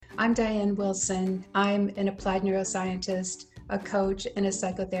I'm Diane Wilson. I'm an applied neuroscientist, a coach, and a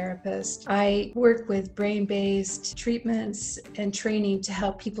psychotherapist. I work with brain-based treatments and training to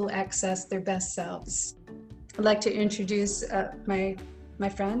help people access their best selves. I'd like to introduce my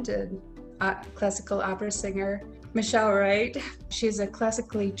friend, a classical opera singer, Michelle Wright. She's a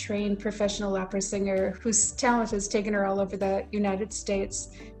classically trained professional opera singer whose talent has taken her all over the United States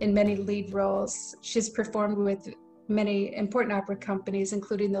in many lead roles. She's performed with many important opera companies,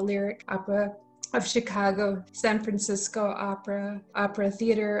 including the Lyric Opera of Chicago, San Francisco Opera, Opera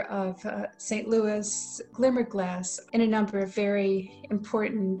Theater of St. Louis, Glimmerglass, in a number of very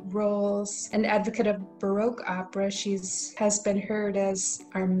important roles. An advocate of Baroque opera, has been heard as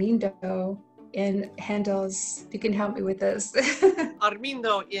Armindo in Handel's, you can help me with this.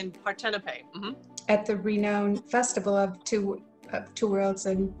 Armindo in Partenope. Mm-hmm. At the renowned Festival of Two Worlds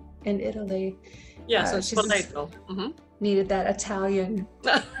in Italy. Yes, in Spoleto. Mm-hmm. Needed that Italian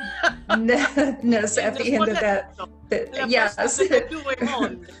ness at the end of that. Yes.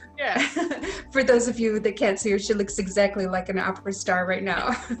 Yeah. For those of you that can't see her, she looks exactly like an opera star right now.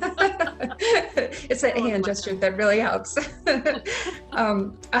 It's that hand gesture that really helps.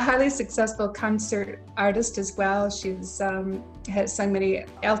 A highly successful concert artist as well. She's has sung many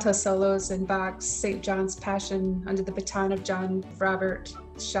alto solos in Bach's St. John's Passion under the baton of John Robert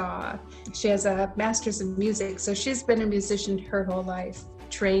Shaw. She has a master's in music, so she's been a musician her whole life,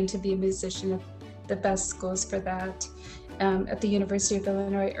 trained to be a musician at the best schools for that at the University of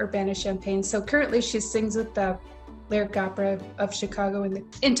Illinois Urbana-Champaign. So currently she sings with the Lyric Opera of Chicago. And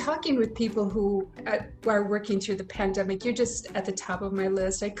in talking with people who are working through the pandemic, you're just at the top of my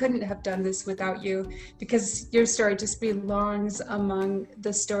list. I couldn't have done this without you, because your story just belongs among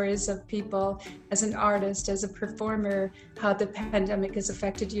the stories of people as an artist, as a performer, how the pandemic has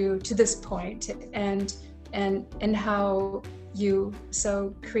affected you to this point, and how you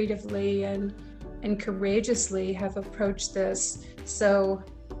so creatively and courageously have approached this. So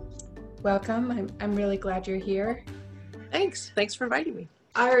welcome. I'm really glad you're here. Thanks for inviting me.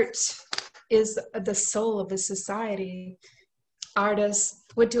 Art is the soul of a society.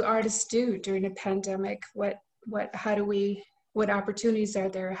 What do artists do during a pandemic? What opportunities are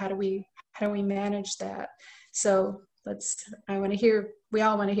there? How do we manage that? So we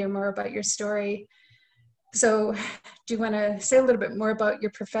all want to hear more about your story. So do you want to say a little bit more about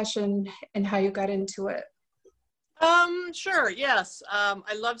your profession and how you got into it? Sure, yes.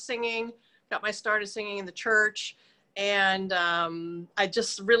 I love singing, got my start of singing in the church, and I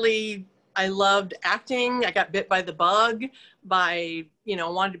loved acting. I got bit by the bug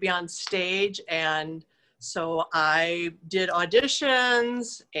wanted to be on stage, and so I did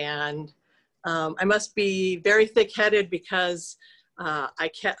auditions, and I must be very thick-headed because I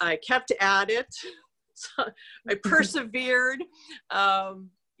kept at it. So I persevered.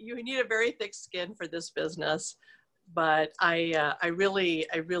 You need a very thick skin for this business, but I really,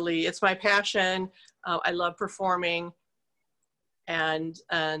 it's my passion. I love performing, and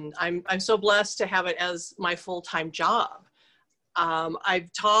I'm so blessed to have it as my full-time job.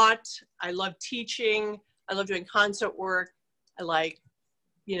 I've taught. I love teaching. I love doing concert work. I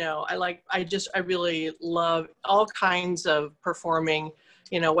really love all kinds of performing.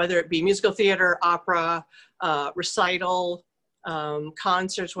 Whether it be musical theater, opera, recital,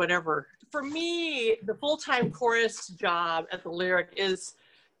 concerts, whatever. For me, the full-time chorus job at the Lyric is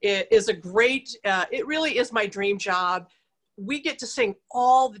a great, it really is my dream job. We get to sing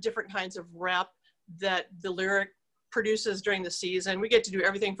all the different kinds of rep that the Lyric produces during the season. We get to do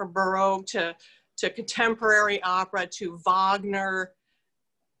everything from Baroque to contemporary opera to Wagner,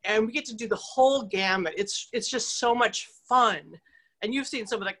 and we get to do the whole gamut. It's just so much fun. And you've seen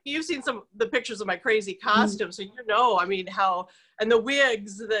some of the pictures of my crazy costumes, so and the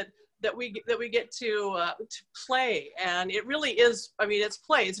wigs that we get to play. And it really is, it's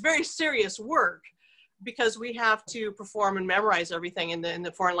play. It's very serious work, because we have to perform and memorize everything in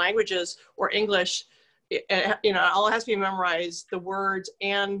the foreign languages or English. All has to be memorized, the words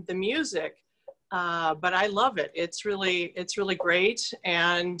and the music. But I love it. It's really great.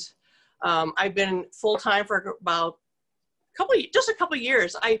 And I've been full time for about a couple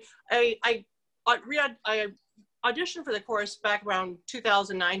years. I auditioned for the chorus back around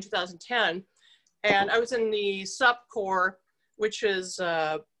 2009, 2010, and I was in the sup corps, which is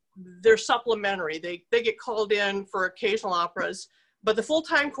they're supplementary. They get called in for occasional operas, but the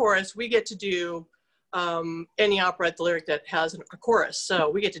full-time chorus, we get to do any opera at the Lyric that has a chorus, so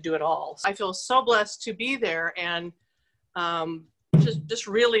we get to do it all. I feel so blessed to be there, and just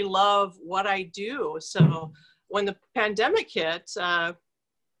really love what I do. So when the pandemic hit, do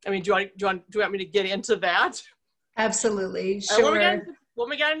you want me to get into that? Absolutely, sure. When when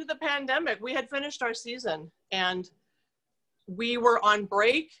we got into the pandemic, we had finished our season and we were on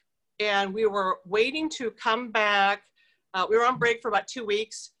break and we were waiting to come back. We were on break for about 2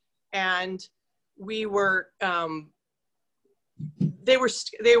 weeks and we were we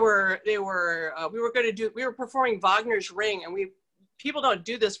were performing Wagner's Ring, and people don't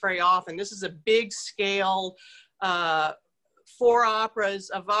do this very often. This is a big scale 4 operas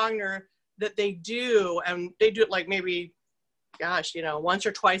of Wagner that they do, and they do it like maybe, gosh, you know, once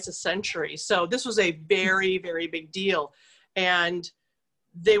or twice a century. So this was a very, very big deal. And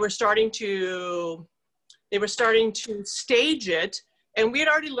they were starting to stage it, and we had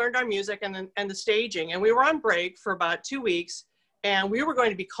already learned our music and the staging, and we were on break for about 2 weeks, and we were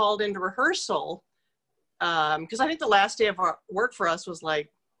going to be called into rehearsal because I think the last day of our work for us was like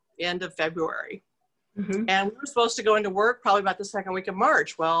the end of February. Mm-hmm. And we were supposed to go into work probably about the second week of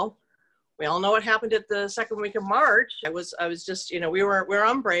March. Well, we all know what happened at the second week of March. I was just, you know, we were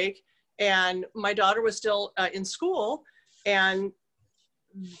on break, and my daughter was still in school, and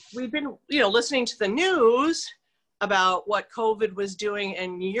we've been, you know, listening to the news about what COVID was doing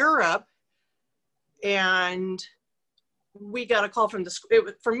in Europe, and we got a call from the school.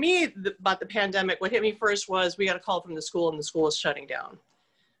 For me, about the pandemic, what hit me first was we got a call from the school, and the school was shutting down.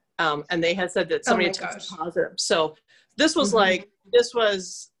 And they had said that somebody had tested positive. So this was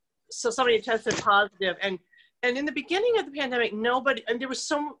so somebody had tested positive. And in the beginning of the pandemic, and there was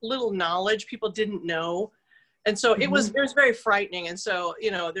so little knowledge, people didn't know. And so it was very frightening. And so,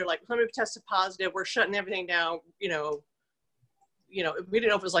 you know, they're like, somebody tested positive, we're shutting everything down, you know, we didn't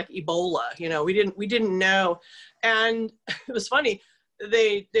know if it was like Ebola, you know, we didn't know. And it was funny,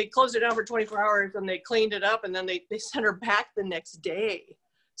 they closed it down for 24 hours and they cleaned it up, and then they sent her back the next day.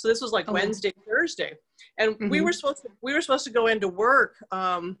 So this was like Wednesday, Thursday. And we were supposed to go into work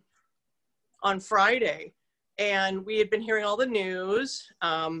on Friday, and we had been hearing all the news.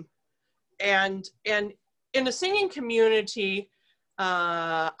 And in the singing community,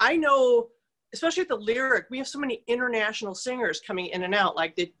 I know, especially at the Lyric, we have so many international singers coming in and out,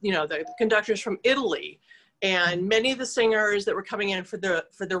 like the conductors from Italy, and many of the singers that were coming in for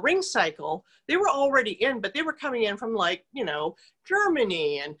the Ring cycle, they were already in, but they were coming in from, like, you know,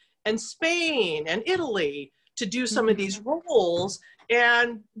 Germany and Spain and Italy to do some of these roles.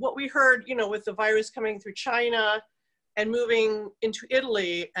 And what we heard, you know, with the virus coming through China and moving into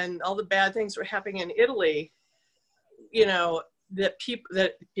Italy and all the bad things that were happening in Italy, you know,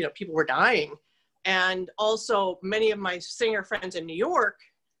 people were dying. And also many of my singer friends in New York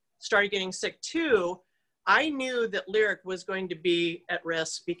started getting sick too. I knew that Lyric was going to be at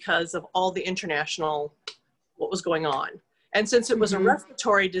risk because of all the international, what was going on. And since it was a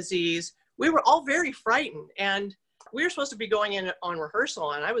respiratory disease, we were all very frightened, and we were supposed to be going in on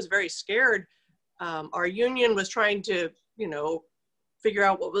rehearsal, and I was very scared. Our union was trying to, you know, figure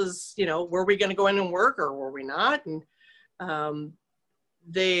out what was, you know, were we going to go in and work or were we not? And we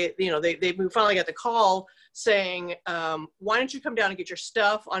finally got the call saying, why don't you come down and get your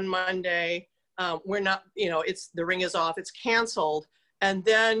stuff on Monday? We're not, you know, the Ring is off, it's canceled. And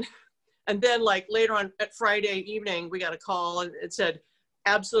then like later on at Friday evening, we got a call and it said,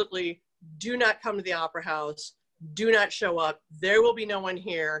 absolutely do not come to the Opera House. Do not show up. There will be no one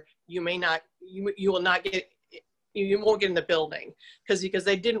here. You won't get in the building because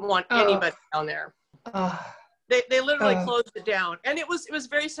they didn't want anybody down there. They literally closed it down. And it was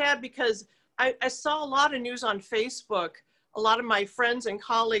very sad because I saw a lot of news on Facebook. A lot of my friends and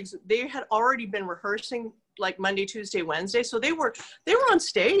colleagues, they had already been rehearsing like Monday, Tuesday, Wednesday. So they were on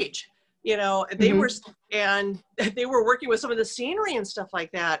stage, you know, they were working with some of the scenery and stuff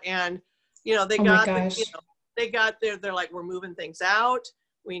like that. And, you know, they're like, we're moving things out.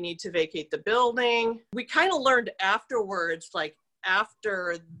 We need to vacate the building. We kind of learned afterwards, like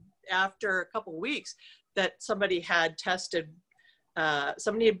after a couple of weeks, that somebody had tested,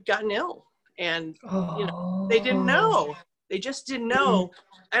 somebody had gotten ill, and you know, they didn't know. They just didn't know.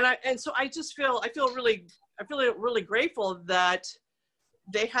 And so I feel really grateful that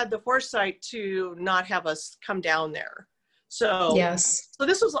they had the foresight to not have us come down there. So yes. So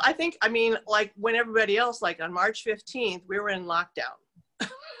this was, I mean, like when everybody else, like on March 15th, we were in lockdown.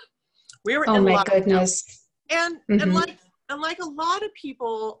 We were in lockdown. Goodness. And like a lot of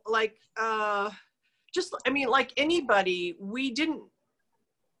people, like like anybody, we didn't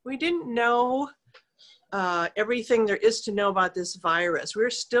know everything there is to know about this virus. We're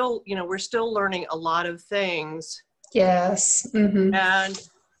still learning a lot of things. Yes. And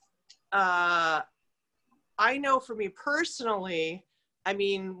I know for me personally, I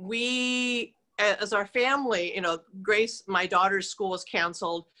mean, we, as our family, you know, Grace, my daughter's school was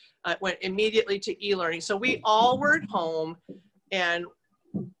canceled, went immediately to e-learning. So we all were at home, and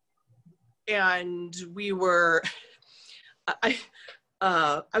and we were, I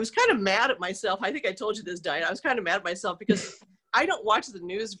was kind of mad at myself. I think I told you this, Diane. I was kind of mad at myself because I don't watch the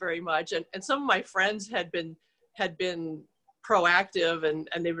news very much. And some of my friends had been proactive, and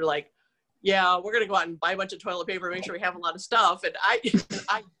they were like, yeah, we're going to go out and buy a bunch of toilet paper, make sure we have a lot of stuff. And I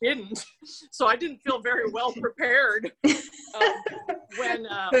didn't. So I didn't feel very well prepared when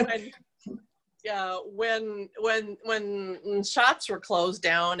shops were closed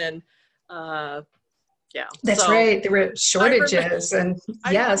down, and yeah. That's so right. There were shortages, and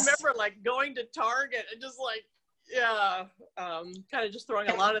yes. I remember like going to Target and just like, kind of just throwing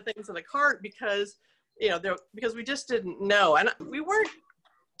a lot of things in the cart because, because we just didn't know, and we weren't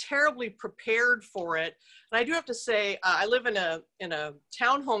terribly prepared for it. And I do have to say, I live in a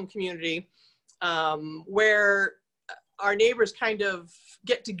townhome community where our neighbors kind of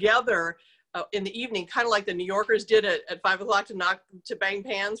get together in the evening, kind of like the New Yorkers did at 5 o'clock to bang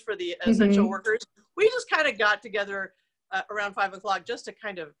pans for the essential workers. We just kind of got together around 5 o'clock just to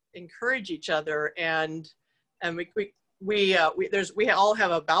kind of encourage each other, and we all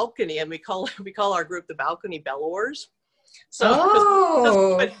have a balcony, and we call our group the Balcony Bellowers.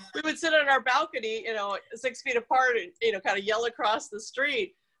 So we would sit on our balcony, 6 feet apart, and kind of yell across the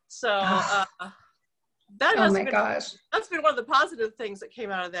street. So that's been one of the positive things that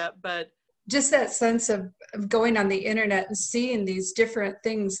came out of that. But just that sense of going on the internet and seeing these different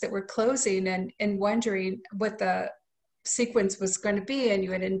things that were closing, and wondering what the sequence was going to be, and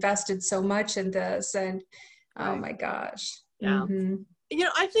you had invested so much in this, and oh my gosh. Yeah.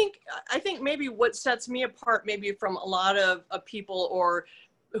 I think maybe what sets me apart maybe from a lot of people or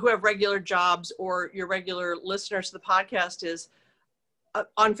who have regular jobs or your regular listeners to the podcast is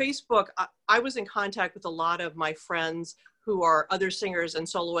on Facebook, I was in contact with a lot of my friends who are other singers and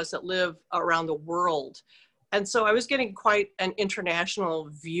soloists that live around the world. And so I was getting quite an international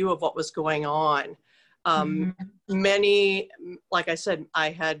view of what was going on. Many, like I said,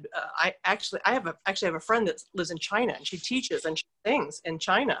 I actually have a friend that lives in China, and she teaches and she sings in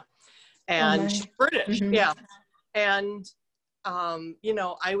China, and she's British. Yeah. And,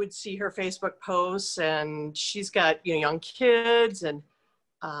 I would see her Facebook posts, and she's got, young kids, and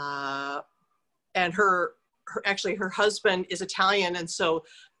her husband is Italian. And so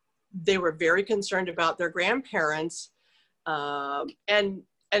they were very concerned about their grandparents. And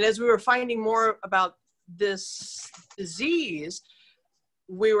as we were finding more about this disease,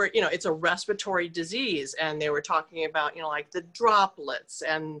 we were, it's a respiratory disease, and they were talking about, like the droplets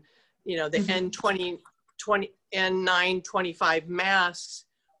and, the N95 masks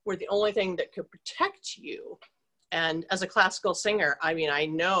were the only thing that could protect you. And as a classical singer, I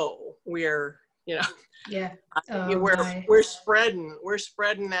know we're, we're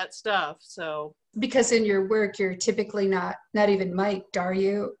spreading that stuff. So because in your work, you're typically not even mic'd, are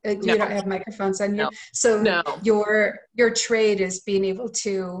you? You don't have microphones on you. So your trade is being able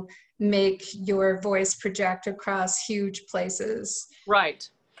to make your voice project across huge places. Right.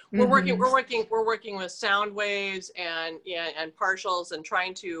 We're working with sound waves and partials, and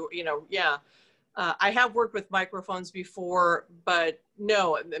trying to, I have worked with microphones before, but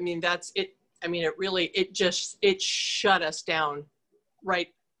no, that's it. It shut us down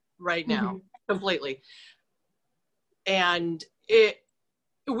right now. Completely. And I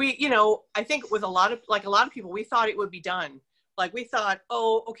think with a lot of people, we thought it would be done. Like we thought,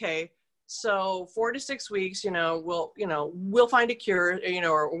 oh, okay, so 4 to 6 weeks, we'll find a cure,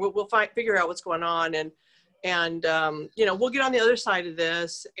 or we'll figure out what's going on. And we'll get on the other side of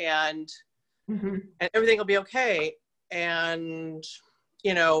this, and everything will be okay. And,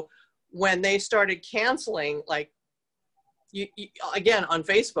 when they started canceling, like, you, again, on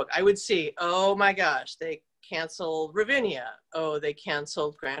Facebook, I would see, oh my gosh, they canceled Ravinia. Oh, they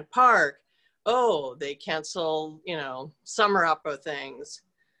canceled Grant Park. Oh, they canceled, summer opera things.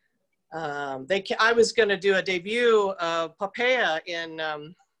 I was going to do a debut of Popea in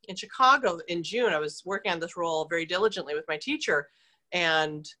Chicago in June. I was working on this role very diligently with my teacher,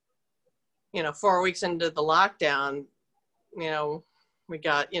 and 4 weeks into the lockdown, we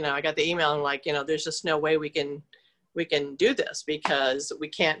got, I got the email, and like, there's just no way we can do this because we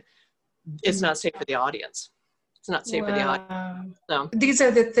can't, it's not safe for the audience. It's not safe for the audience. So these are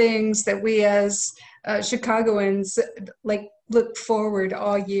the things that we as Chicagoans look forward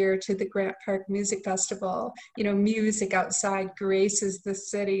all year to the Grant Park Music Festival. Music outside graces the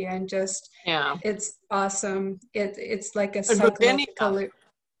city, and just, it's awesome. It's like a psychological,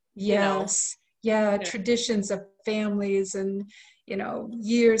 traditions of families, and,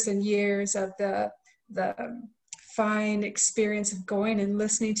 years and years of the fine experience of going and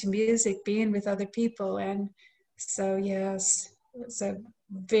listening to music, being with other people. And so, yes, it's a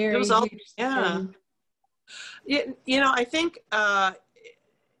It Very was all, huge yeah. thing. I think, as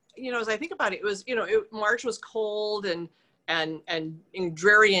I think about it, it was, March was cold and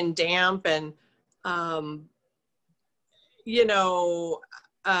dreary and damp. And,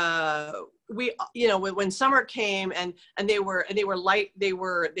 we, when summer came and they were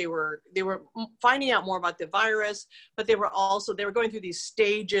finding out more about the virus, but they were going through these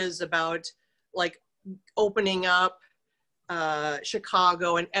stages about like opening up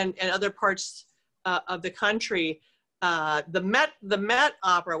Chicago and other parts of the country. The Met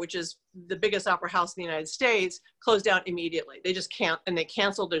Opera, which is the biggest opera house in the United States, closed down immediately. They just they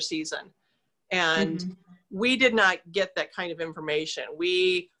canceled their season. And we did not get that kind of information.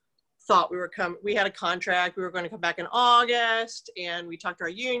 We thought we had a contract, we were going to come back in August, and we talked to our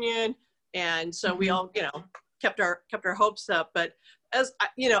union. And so we all, kept our hopes up. But as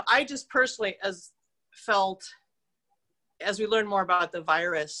I just personally felt, as we learned more about the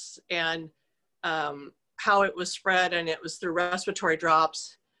virus and how it was spread, and it was through respiratory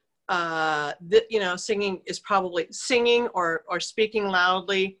drops, singing or speaking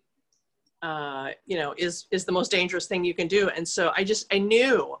loudly, is the most dangerous thing you can do. And so I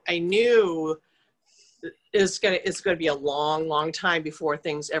knew it's going to be a long, long time before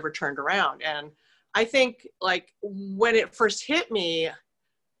things ever turned around. And I think like when it first hit me,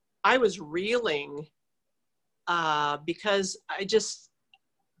 I was reeling because it just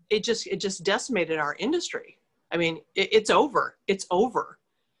decimated our industry. I mean, it's over.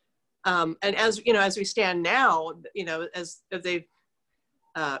 And as we stand now, as they've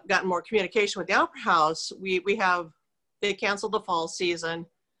gotten more communication with the Opera House, they canceled the fall season.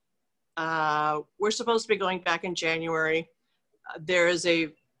 We're supposed to be going back in January. There is a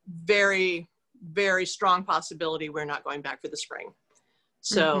very, very strong possibility we're not going back for the spring.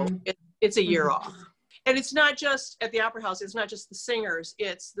 So it's a year off. And it's not just at the Opera House, it's not just the singers,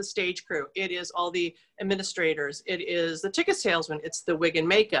 it's the stage crew, it is all the administrators, it is the ticket salesmen, it's the wig and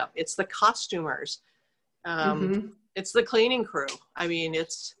makeup, it's the costumers, it's the cleaning crew. I mean,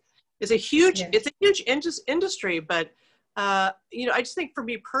 it's a huge industry, but I just think for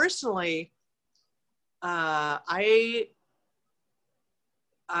me personally, I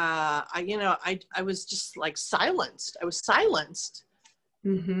was just like silenced. I was silenced.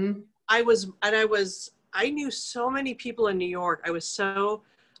 I knew so many people in New York.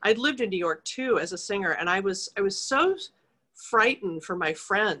 I'd lived in New York too as a singer, and I was so frightened for my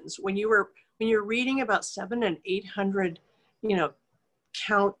friends when you're reading about 700 and 800,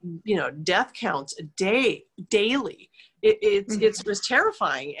 death counts a day, daily. It was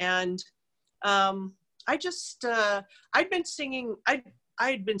terrifying. And I'd been singing. I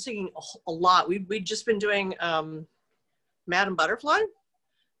had been singing a lot. We'd just been doing Madame Butterfly.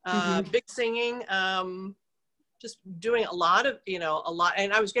 Big singing, just doing a lot,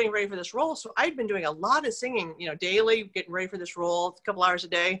 and I was getting ready for this role. So I'd been doing a lot of singing, daily, getting ready for this role, a couple hours a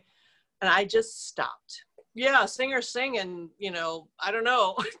day. And I just stopped. Yeah, singers sing, and, I don't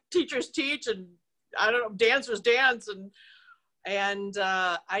know, teachers teach, and I don't know, dancers dance. And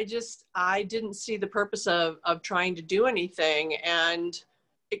I didn't see the purpose of trying to do anything. And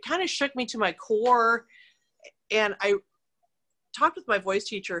it kind of shook me to my core. And I talked with my voice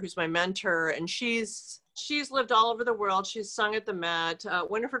teacher, who's my mentor, and she's lived all over the world. She's sung at the Met.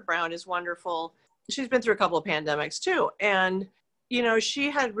 Winifred Brown is wonderful. She's been through a couple of pandemics too. And, she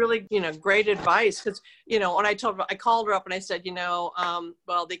had really, great advice, because, when I called her up and I said,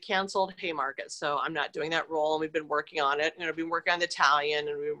 well, they canceled Haymarket, so I'm not doing that role. And we've been working on it. I've been working on the Italian,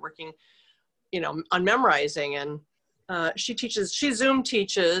 and we've been working, on memorizing. And she Zoom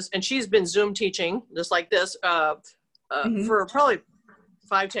teaches, and she's been Zoom teaching just like this, for probably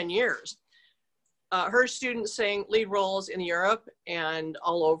 5-10 years. Her students sang lead roles in Europe and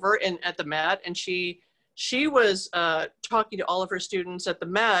all over, and at the Met. And she was talking to all of her students at the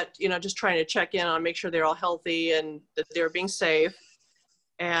Met, just trying to check in on, make sure they're all healthy and that they're being safe.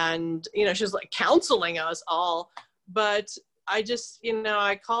 And, she was like counseling us all. But I just,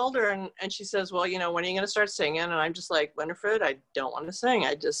 I called her and she says, well, when are you going to start singing? And I'm just like, Winifred, I don't want to sing.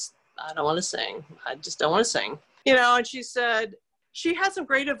 I don't want to sing. I just don't want to sing. And she said, she had some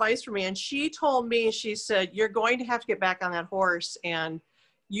great advice for me. And she told me, she said, you're going to have to get back on that horse, and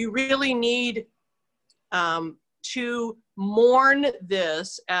you really need to mourn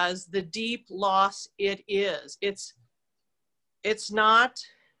this as the deep loss it is. It's not,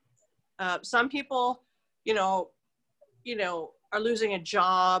 some people, are losing a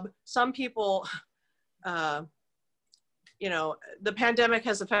job. Some people, the pandemic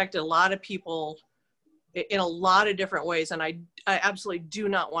has affected a lot of people in a lot of different ways. And I absolutely do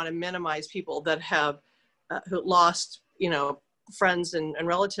not want to minimize people that have who lost, friends and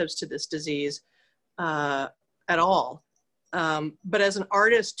relatives to this disease at all. But as an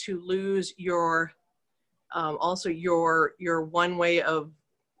artist, to lose your also your one way of,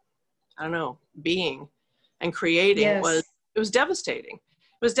 I don't know, being and creating, Yes. it was devastating.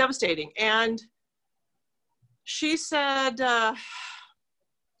 It was devastating. And she said,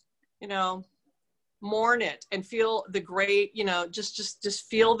 you know, mourn it and feel the great, you know, just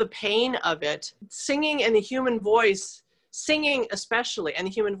feel the pain of it. Singing and the human voice, singing especially, and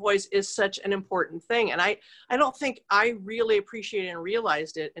the human voice is such an important thing. And I don't think I really appreciated and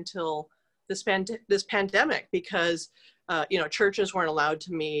realized it until this pandemic, because you know, churches weren't allowed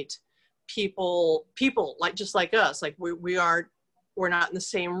to meet. People like, just like us, like we're not in the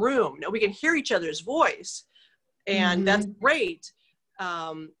same room. Now we can hear each other's voice, and that's great.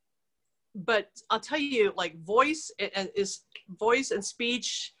 But I'll tell you, like, voice and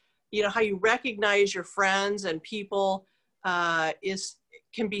speech, you know, how you recognize your friends and people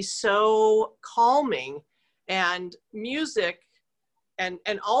can be so calming. And music and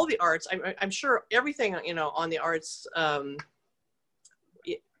all the arts, I'm sure everything, you know, on the arts,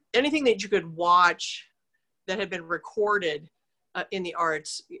 anything that you could watch that had been recorded in the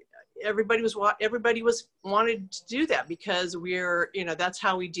arts, everybody was wanted to do that, because we're, you know, that's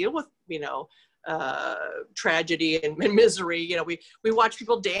how we deal with, you know, tragedy and misery. You know, we watch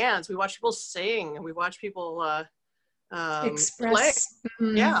people dance, we watch people sing, and we watch people express.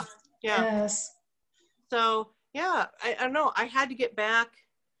 play. Yeah. Yes. So yeah, I don't know, I had to get back,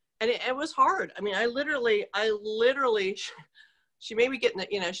 and it was hard. I mean, I literally she made me get in the,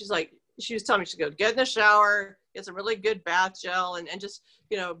 you know, she was telling me to go get in the shower, get some really good bath gel, and just,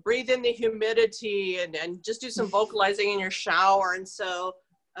 you know, breathe in the humidity, and just do some vocalizing in your shower. And so,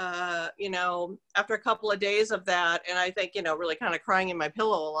 you know, after a couple of days of that, and I think, you know, really kind of crying in my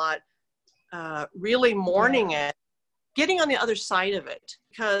pillow a lot, really mourning it, getting on the other side of it,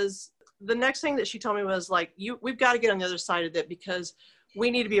 because the next thing that she told me was like, we've got to get on the other side of it, because we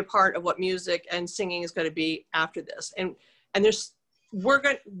need to be a part of what music and singing is going to be after this. And who's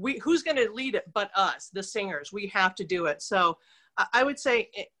going to lead it but us, the singers? We have to do it. So I would say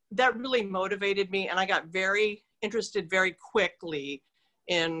that really motivated me, and I got very interested very quickly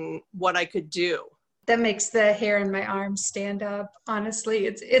in what I could do. That makes the hair in my arms stand up. Honestly,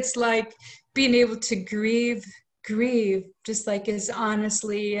 it's like being able to grieve just like as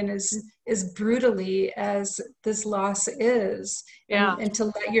honestly and as brutally as this loss is. Yeah. And to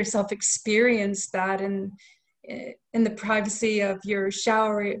let yourself experience that in the privacy of your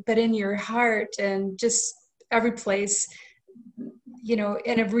shower, but in your heart, and just every place, you know,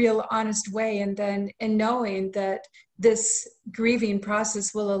 in a real honest way. And then in knowing that this grieving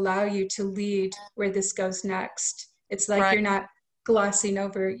process will allow you to lead where this goes next. It's like, right, you're not glossing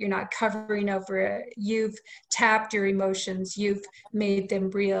over, you're not covering over it. You've tapped your emotions, you've made them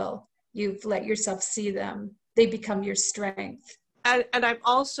real, you've let yourself see them. They become your strength. And I've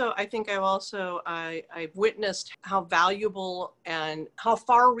witnessed how valuable and how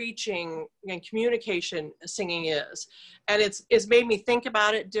far-reaching and communication singing is. And it's made me think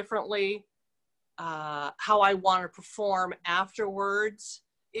about it differently, how I want to perform afterwards.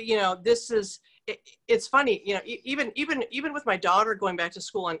 You know, it's funny, you know, even with my daughter going back to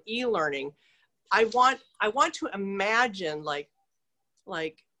school on e-learning, I want to imagine like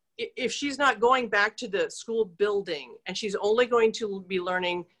if she's not going back to the school building and she's only going to be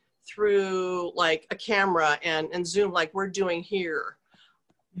learning through like a camera and Zoom like we're doing here,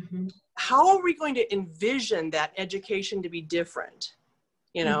 how are we going to envision that education to be different,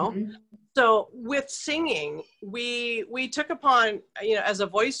 you know? So with singing, we took upon, you know, as a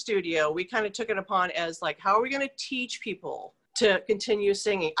voice studio, we kind of took it upon as like, how are we going to teach people to continue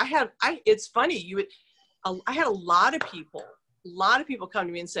singing? It's funny, I had a lot of people come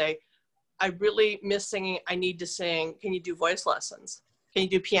to me and say, I really miss singing. I need to sing. Can you do voice lessons? Can you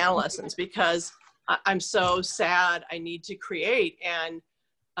do piano lessons? Because I'm so sad. I need to create. And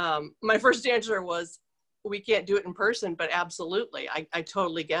my first answer was, we can't do it in person, but absolutely. I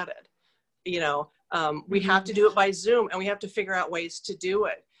totally get it. You know, we have to do it by Zoom, and we have to figure out ways to do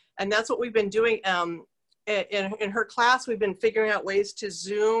it. And that's what we've been doing. In her class, we've been figuring out ways to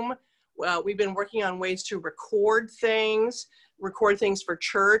Zoom. We've been working on ways to record things for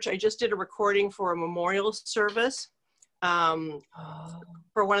church. I just did a recording for a memorial service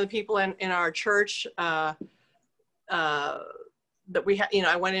for one of the people in our church that we had. You know,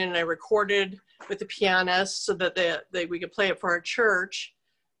 I went in and I recorded with the pianist so that we could play it for our church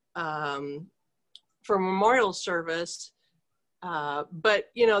for a memorial service. But,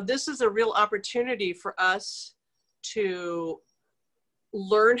 you know, this is a real opportunity for us to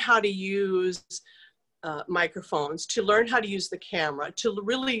learn how to use microphones, to learn how to use the camera, to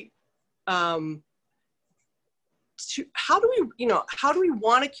really, how do we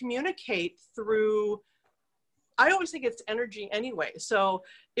want to communicate through, I always think it's energy anyway. So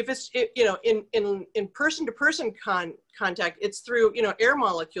if it's, in person to person contact, it's through, air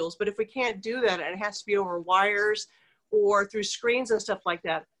molecules. But if we can't do that and it has to be over wires or through screens and stuff like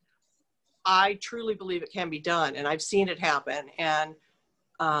that, I truly believe it can be done. And I've seen it happen. And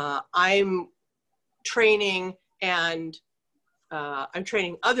I'm training, and I'm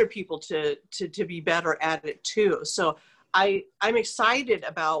training other people to be better at it too. So I'm excited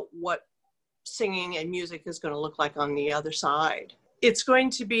about what singing and music is going to look like on the other side. It's going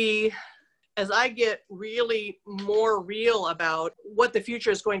to be, as I get really more real about what the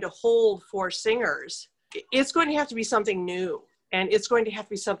future is going to hold for singers, it's going to have to be something new, and it's going to have to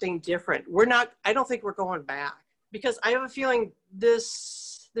be something different. I don't think we're going back, because I have a feeling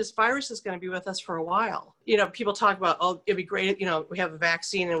this virus is going to be with us for a while. People talk about, oh, it'd be great, we have a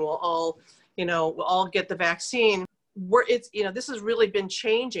vaccine and we'll all get the vaccine. This has really been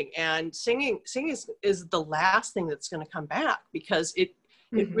changing, and singing is the last thing that's going to come back, because it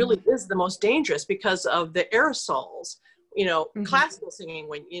really is the most dangerous because of the aerosols. Classical singing,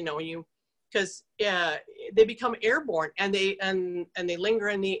 because they become airborne, and they linger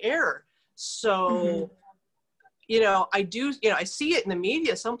in the air. So I see it in the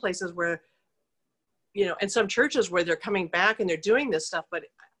media, some places where, and some churches where they're coming back and they're doing this stuff, but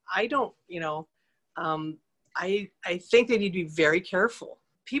I don't, I think they need to be very careful.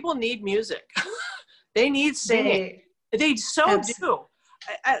 People need music. They need singing. They so do.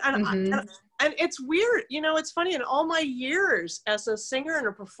 And it's weird. It's funny, in all my years as a singer and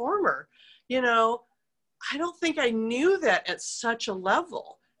a performer, I don't think I knew that at such a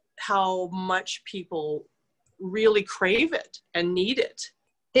level, how much people really crave it and need it.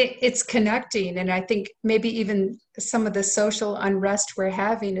 It's connecting. And I think maybe even some of the social unrest we're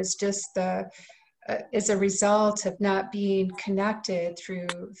having is just as a result of not being connected through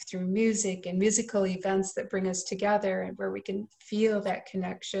music and musical events that bring us together, and where we can feel that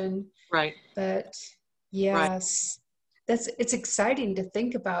connection. Right. But yes, it's exciting to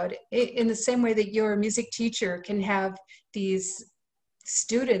think about it, in the same way that your music teacher can have these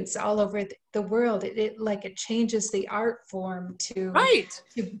students all over the world. It changes the art form to, right.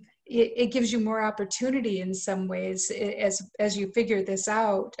 It gives you more opportunity in some ways as you figure this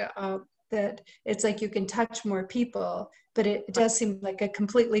out. That it's like you can touch more people, but it does seem like a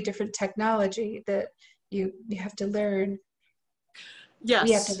completely different technology that you have to learn. Yes.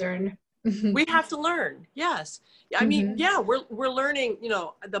 We have to learn. We have to learn. Yes. I mean, we're learning,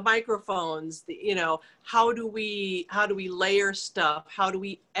 the microphones, how do we layer stuff? How do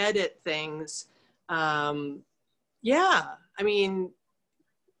we edit things? I mean,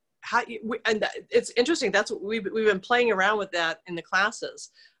 it's interesting. That's what we've been playing around with that in the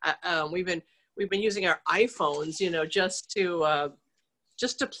classes. We've been using our iPhones,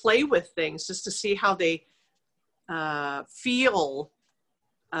 just to play with things, just to see how they feel,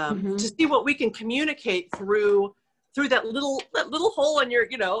 to see what we can communicate through that little hole in your,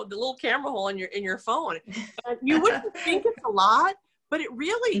 the little camera hole in your phone. You wouldn't think it's a lot, but it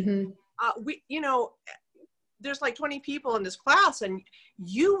really, there's like 20 people in this class, and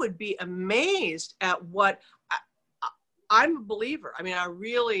you would be amazed at what I'm a believer. I mean, I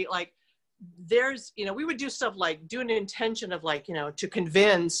really we would do stuff like do an intention of to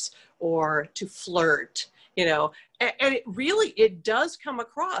convince or to flirt, and it does come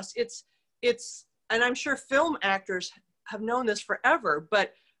across. It's, and I'm sure film actors have known this forever,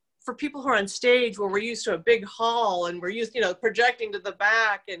 but for people who are on stage where we're used to a big hall and we're used, projecting to the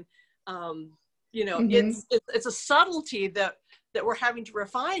back, and, it's a subtlety that we're having to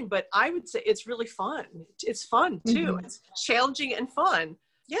refine, but I would say it's really fun. It's fun too. It's challenging and fun.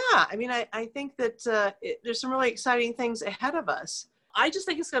 Yeah. I mean, I think that there's some really exciting things ahead of us. I just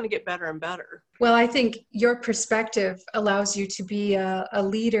think it's going to get better and better. Well, I think your perspective allows you to be a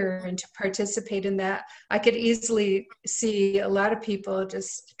leader and to participate in that. I could easily see a lot of people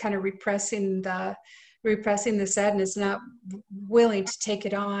just kind of repressing the sadness, not willing to take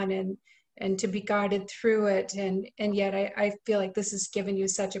it on and to be guided through it. And yet I feel like this has given you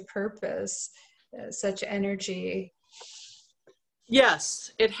such a purpose, such energy.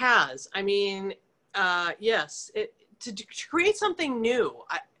 Yes, it has. I mean, yes, to create something new,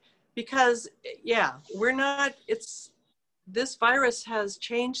 because this virus has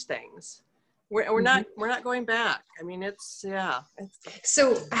changed things. We're not going back. I mean,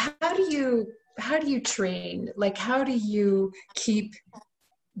 So how do you train? Like, how do you keep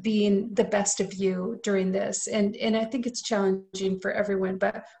being the best of you during this. And I think it's challenging for everyone,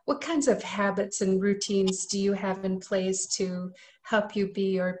 but what kinds of habits and routines do you have in place to help you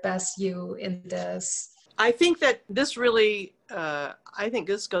be your best you in this? I think that this really, I think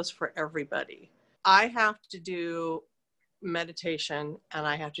this goes for everybody. I have to do meditation and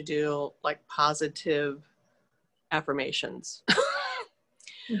I have to do like positive affirmations.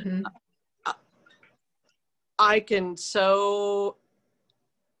 Mm-hmm. I can so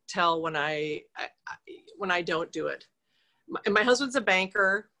tell when I don't do it. My husband's a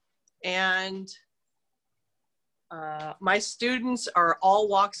banker, and my students are all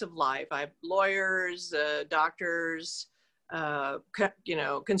walks of life. I have lawyers, doctors,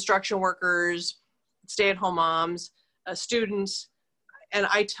 construction workers, stay-at-home moms, students, and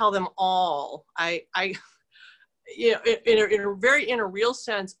I tell them all. In a real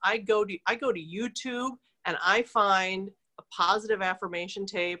sense, I go to YouTube and I find a positive affirmation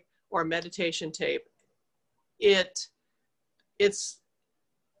tape or a meditation tape. It's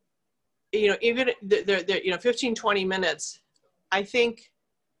even they're 15, 20 minutes. I think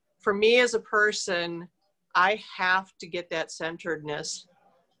for me as a person, I have to get that centeredness.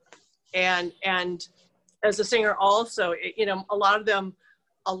 And as a singer also, a lot of them,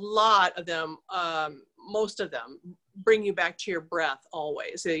 most of them bring you back to your breath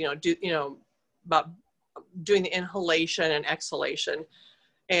always, about doing the inhalation and exhalation,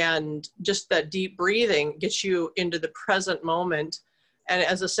 and just that deep breathing gets you into the present moment. And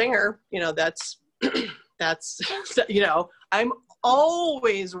as a singer, that's I'm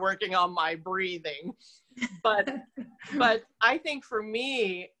always working on my breathing, but I think for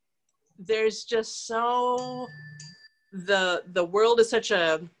me, there's just the world is such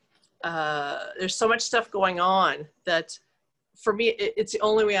a, there's so much stuff going on that for me, it's the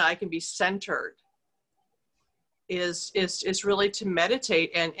only way I can be centered is really to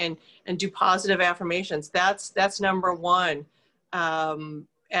meditate and do positive affirmations. That's number one. And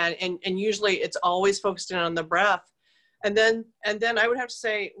usually it's always focused in on the breath. And then I would have to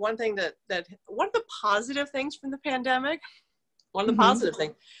say one thing that one of the positive things from the pandemic, one of the positive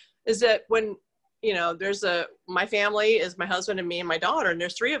things is that when, my family is my husband and me and my daughter, and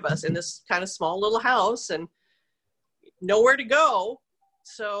there's three of us in this kind of small little house and nowhere to go.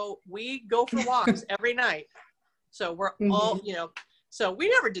 So we go for walks every night. So we're all, so we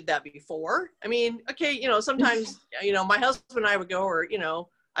never did that before. I mean, okay, sometimes, my husband and I would go, or,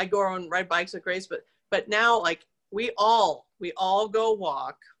 I go on ride bikes with Grace, but now like we all go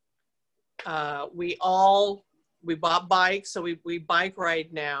walk. We bought bikes, so we bike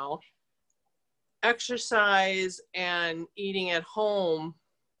ride now. Exercise and eating at home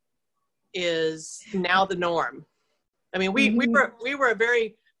is now the norm. I mean, we were a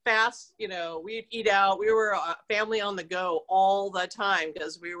very fast, we'd eat out. We were a family on the go all the time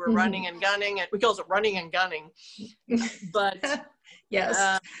because we were running and gunning, and we call it running and gunning. But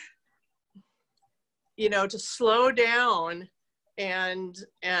yes, to slow down and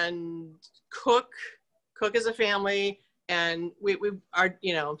cook as a family, and we are,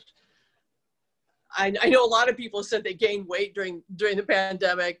 I know a lot of people said they gained weight during the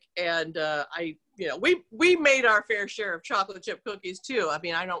pandemic, and we made our fair share of chocolate chip cookies too. I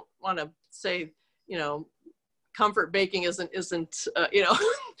mean, I don't want to say, comfort baking isn't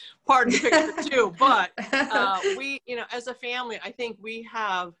part of the picture too, but we, as a family, I think we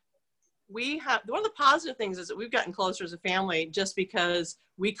have one of the positive things is that we've gotten closer as a family just because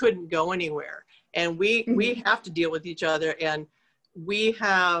we couldn't go anywhere, and we have to deal with each other, and we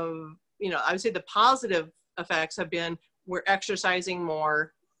have, I would say the positive effects have been we're exercising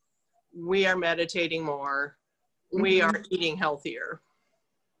more, we are meditating more, we are eating healthier.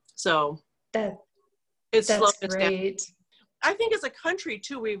 So it's that's great. Down. I think as a country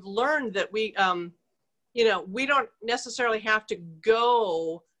too, we've learned that we don't necessarily have to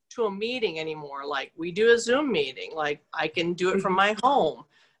go to a meeting anymore. Like we do a Zoom meeting, like I can do it from my home.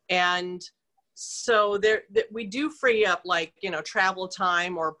 And so we do free up like, travel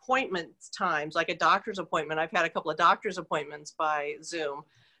time or appointment times, like a doctor's appointment. I've had a couple of doctor's appointments by Zoom,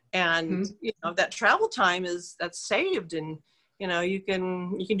 and that travel time that's saved, and you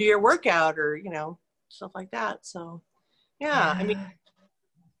can do your workout or stuff like that. So yeah. I mean,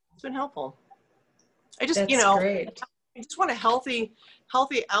 it's been helpful. I just great. I just want a healthy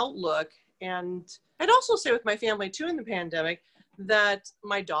outlook. And I'd also say with my family too in the pandemic that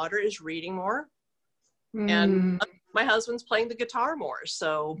my daughter is reading more and my husband's playing the guitar more.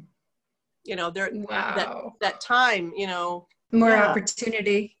 So, that time, more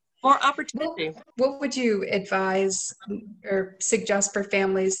opportunity. More opportunity. What would you advise or suggest for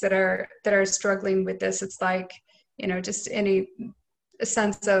families that are struggling with this? It's like, just any a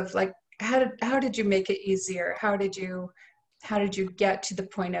sense of like, how did you make it easier? How did you get to the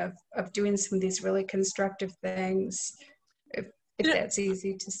point of doing some of these really constructive things? If that's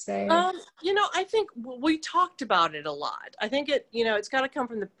easy to say. You know, I think we talked about it a lot. I think it's got to come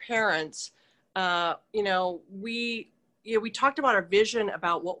from the parents. You know, we talked about our vision,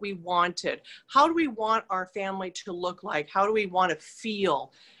 about what we wanted. How do we want our family to look like? How do we want to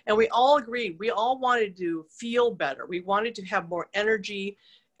feel? And we all agreed. We all wanted to feel better. We wanted to have more energy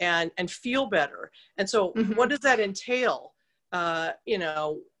and feel better. And so what does that entail? You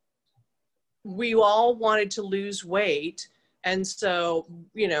know, we all wanted to lose weight. And so,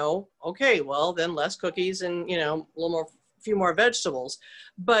 you know, okay, well then less cookies and, you know, a few more vegetables,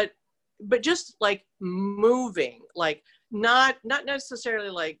 but just like moving, like not necessarily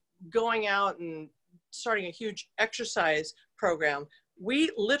like going out and starting a huge exercise program. We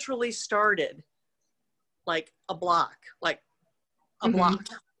literally started like a block, block,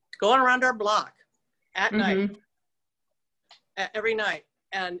 going around our block at night, every night.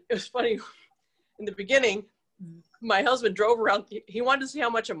 And it was funny in the beginning, my husband drove around. He wanted to see how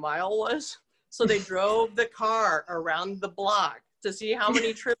much a mile was. So they drove the car around the block to see how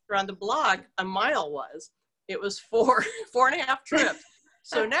many trips around the block a mile was. It was 4.5 trips.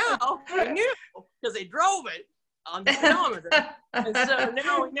 So now we knew because they drove it on the speedometer. And so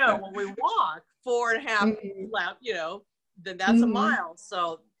now we know when we walk 4.5 laps, you know, then that's a mile.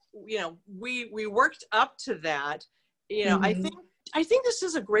 So, you know, we worked up to that. You know, I think this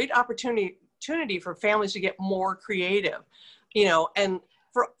is a great opportunity for families to get more creative, you know, and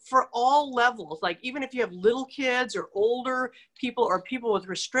for all levels, like even if you have little kids or older people or people with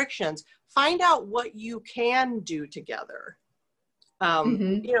restrictions, find out what you can do together.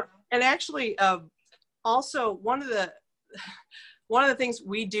 You know, and actually also one of the things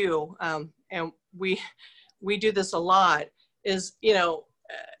we do, and we do this a lot, is, you know,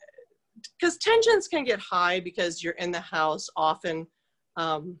 because tensions can get high because you're in the house often,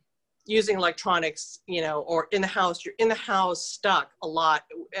 using electronics, you know, or in the house, you're in the house stuck a lot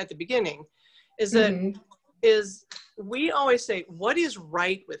at the beginning, is that we always say, what is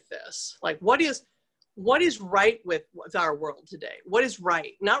right with this? Like, what is right with our world today? What is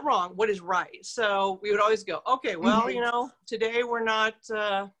right? Not wrong, what is right? So we would always go, okay, well, you know, today we're not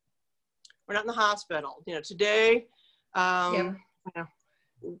in the hospital. You know, today, you know,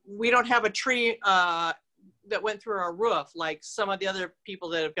 we don't have a tree, that went through our roof, like some of the other people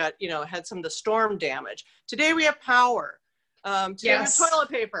that have got, you know, had some of the storm damage. Today we have power. Today we have toilet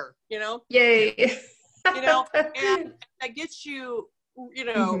paper, you know. Yay. You know, and that gets you, you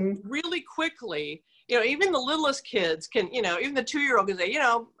know, really quickly, you know, even the littlest kids can, you know, even the 2-year-old can say, you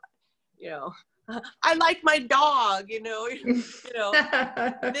know, I like my dog, you know,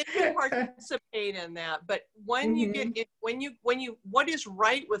 they can participate in that. But when you get it, when you, what is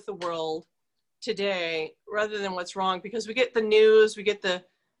right with the world today rather than what's wrong, because we get the news, we get the,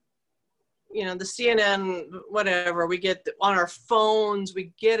 you know, the CNN, whatever, we get on our phones,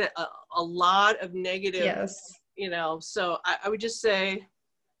 we get a lot of negative, you know, so I would just say,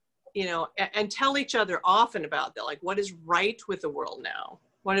 you know, and tell each other often about that, like what is right with the world now,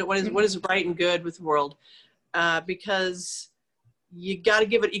 what is right and good with the world, because you got to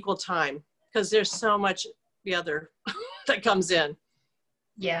give it equal time, because there's so much the other that comes in.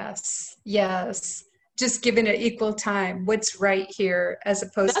 Yes. Just giving it equal time. What's right here as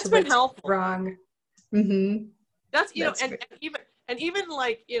opposed to what's wrong. That's, you know, and even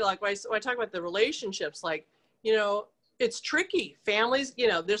like, you know, like when I talk about the relationships, like, you know, it's tricky. Families, you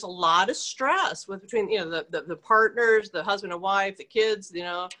know, there's a lot of stress between, you know, the partners, the husband and wife, the kids, you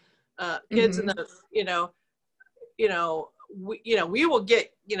know, kids and the, you know, we will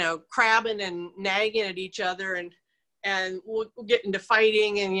get, you know, crabbing and nagging at each other, and we'll get into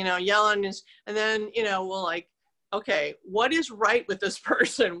fighting and, you know, yelling, and then, you know, we'll like, okay, what is right with this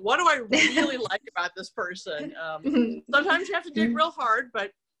person? What do I really like about this person? Sometimes you have to dig real hard,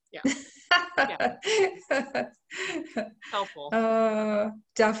 but yeah. Helpful.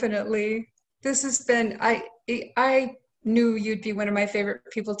 Definitely. This has been, I knew you'd be one of my favorite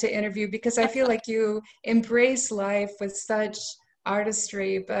people to interview, because I feel like you embrace life with such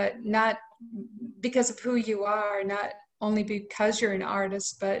artistry, but not because of who you are, not only because you're an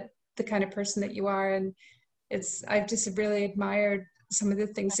artist, but the kind of person that you are. And I've just really admired some of the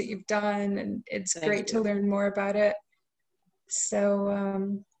things that you've done, and it's great to learn more about it.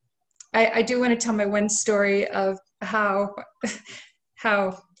 So I do want to tell my one story of how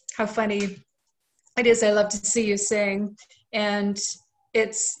funny it is. I love to see you sing, and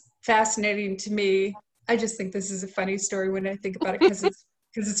it's fascinating to me. I just think this is a funny story when I think about it, because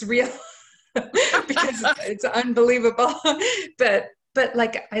it's real. Because it's unbelievable. But but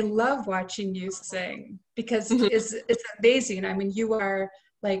like, I love watching you sing because it's amazing. I mean, you are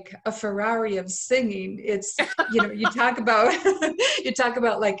like a Ferrari of singing. It's, you know, you talk about you talk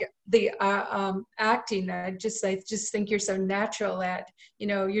about like the acting. I just think you're so natural at, you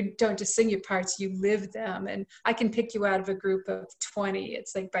know, you don't just sing your parts, you live them. And I can pick you out of a group of 20.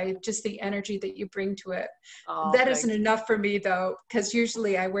 It's like by just the energy that you bring to it. Oh, that isn't enough for me though, because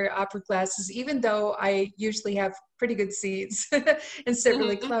usually I wear opera glasses, even though I usually have pretty good seats and sit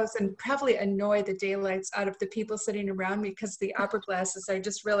really close, and probably annoy the daylights out of the people sitting around me because the opera glasses are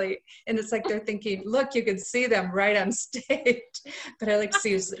just really, and it's like they're thinking, look, you can see them right on stage. But I like to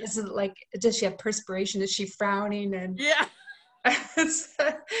see, is it like, does she have perspiration? Is she frowning? And yeah.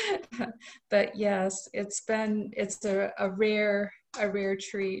 But yes, it's a rare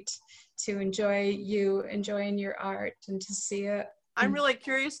treat to enjoy you enjoying your art and to see it. I'm really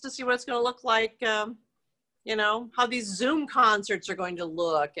curious to see what it's going to look like. You know, how these Zoom concerts are going to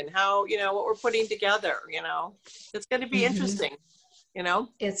look, and how, you know, what we're putting together, you know, it's going to be interesting, you know.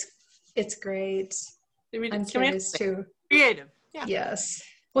 It's great. I'm curious too. Creative. Yeah. Yes.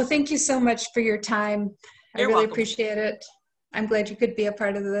 Well, thank you so much for your time. You're I really welcome. Appreciate it. I'm glad you could be a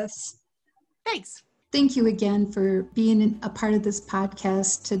part of this. Thanks. Thank you again for being a part of this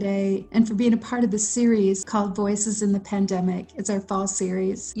podcast today and for being a part of the series called Voices in the Pandemic. It's our fall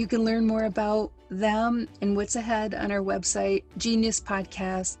series. You can learn more about them and what's ahead on our website,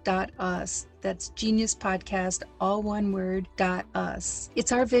 geniuspodcast.us. That's geniuspodcast, all one word, .us.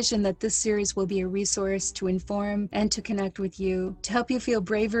 It's our vision that this series will be a resource to inform and to connect with you, to help you feel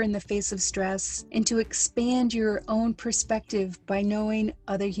braver in the face of stress, and to expand your own perspective by knowing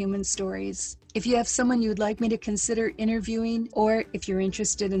other human stories. If you have someone you would like me to consider interviewing, or if you're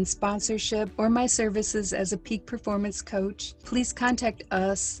interested in sponsorship or my services as a peak performance coach, please contact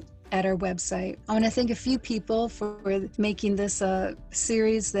us at our website. I want to thank a few people for making this a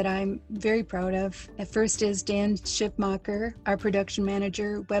series that I'm very proud of. At first is Dan Schiffmacher, our production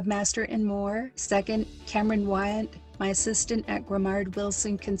manager, webmaster, and more. Second, Cameron Wyatt, my assistant at Grimard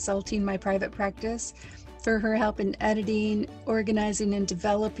Wilson Consulting, my private practice, for her help in editing, organizing, and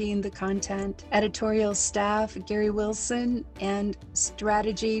developing the content. Editorial staff, Gary Wilson, and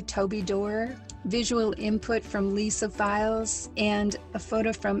strategy, Toby Dorr. Visual input from Lisa Files, and a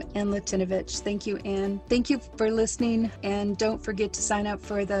photo from Ann Latinovich. Thank you, Ann. Thank you for listening, and don't forget to sign up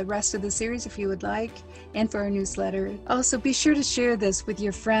for the rest of the series if you would like, and for our newsletter. Also, be sure to share this with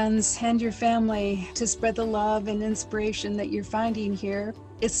your friends and your family to spread the love and inspiration that you're finding here.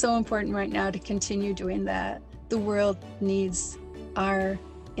 It's so important right now to continue doing that. The world needs our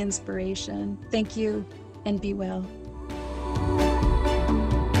inspiration. Thank you, and be well.